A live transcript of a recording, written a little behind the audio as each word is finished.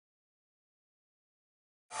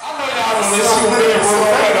this shit real for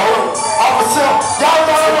I'm a self. Y'all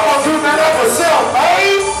thought I was gonna do that up for self,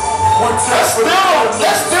 man? That's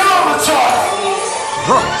still on the chart.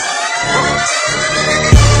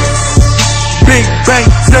 Big bank,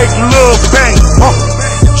 take little bank.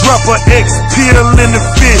 Drop a X pill in the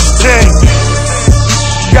fish tank.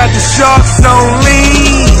 Got the sharks on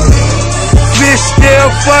lean. Fish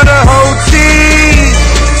scale for the whole team.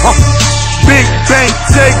 Big bank,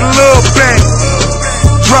 take little bank.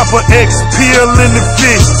 Drop a X pill in the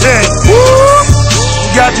fish tank.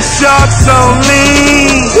 Got the sharks on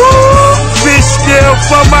lean. Fish scale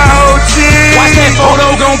for my whole team. Watch that photo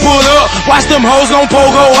gon' pull up. Watch them hoes gon'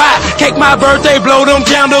 pogo high. Cake my birthday, blow them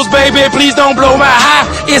candles, baby. Please don't blow my high.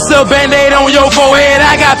 It's a band-aid on your forehead.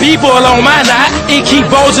 I got people on my knot. It keep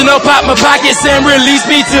bulging up out my pockets and release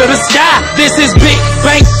me to the sky. This is big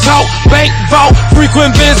bank talk, bank vault.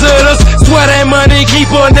 Frequent visitors. Swear that money keep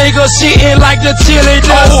a nigga shitting like the chili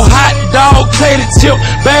does. Oh, hot dog, tater chip,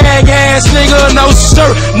 bag ass nigga. No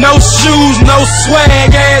shirt, no shoes, no swag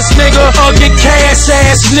ass nigga. Get cash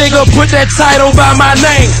ass nigga. Put that title by my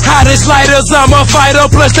name. Hottest lighters, I'm a fighter.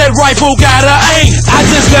 Plus that rifle got a aim. I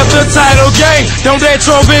just left the title game. Don't that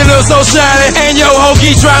trophy look so shiny? And yo ho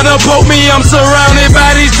keep trying to poke me. I'm surrounded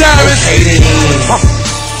by these diamonds.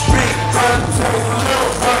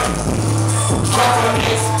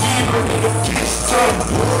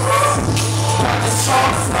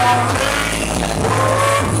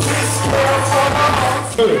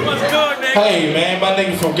 Hey man, my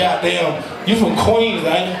nigga from goddamn, you from Queens,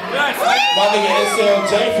 ain't you? My nigga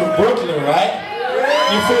SLJ from Brooklyn, right?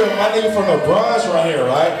 You feel me? My nigga from the Bronx right here,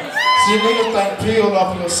 right? See, niggas think peeled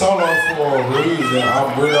up here solo for a reason.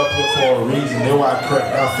 I'm real up here for a reason. That's why I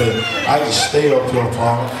cracked out there. I just stay up here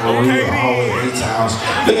for a reason, always 8 times.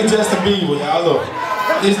 Look at Justin Bieber, y'all look.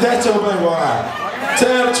 Is that your baby or not?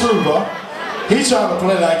 Tell the truth, bro. He trying to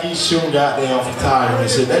play like he's shooting goddamn for time and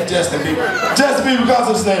shit. That Justin Bieber. Justin Bieber got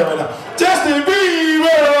to stay right now. Justin Bieber!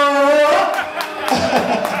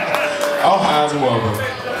 I'm high as well, bro.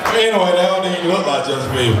 Anyway, that don't even look like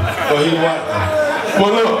Justin Bieber. But he white now.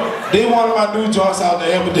 But look, they one of my new joints out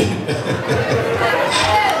there ever did.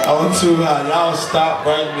 I'm too high. Y'all stop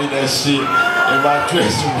bringing me that shit in my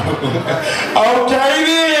dressing room. Okay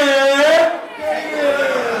then!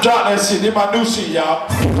 Drop that shit. This my new shit, y'all.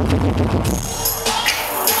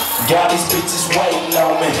 Got these bitches waiting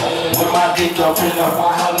on me. With my dick up in the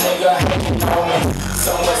wild nigga hating on me.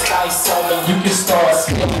 So much ice on me, you can start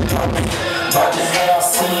slipping on me. About to have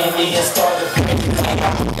seen me and start to pay.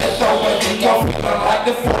 That throw my dick on me, I'm like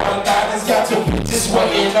the foreign diamonds. Got two bitches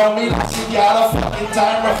waiting on me like she got a fucking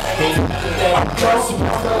timer. Ain't nothing that I'm close to,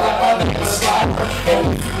 like my name is Slimer.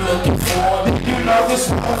 And if you looking for me, you know this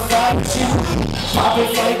one fine. She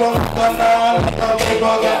popping flavor like a nine, like a paper.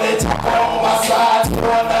 Got that top on my side,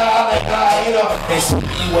 throwing out. And she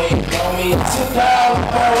be waiting on me. I sit down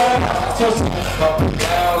with her and I just up and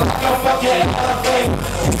down like a fucking elephant.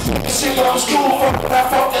 She go to school for when I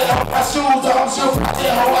fucked it on my shoes. I'm sure I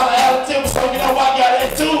did a whole lot of attitude, so you know I got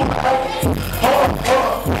it too. Hold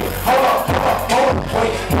up,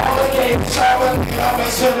 wait. All the game traveling, I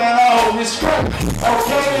make sure that I hold this script.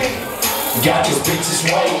 Okay. Got these bitches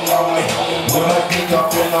waiting on me. With my dick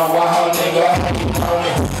up in a wild nigga hating on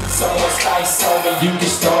me. So much ice on me, you can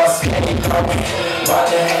start skating on me. About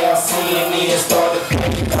to have seeing me and start to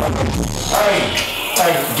paint on me. Hey,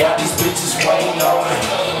 got these bitches waiting on me.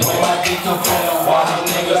 With my dick up in a wild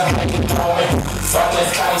nigga hating on me. So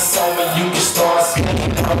much ice on me, you can start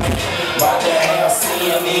skating on me. About to have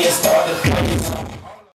seeing me and start to paint on me.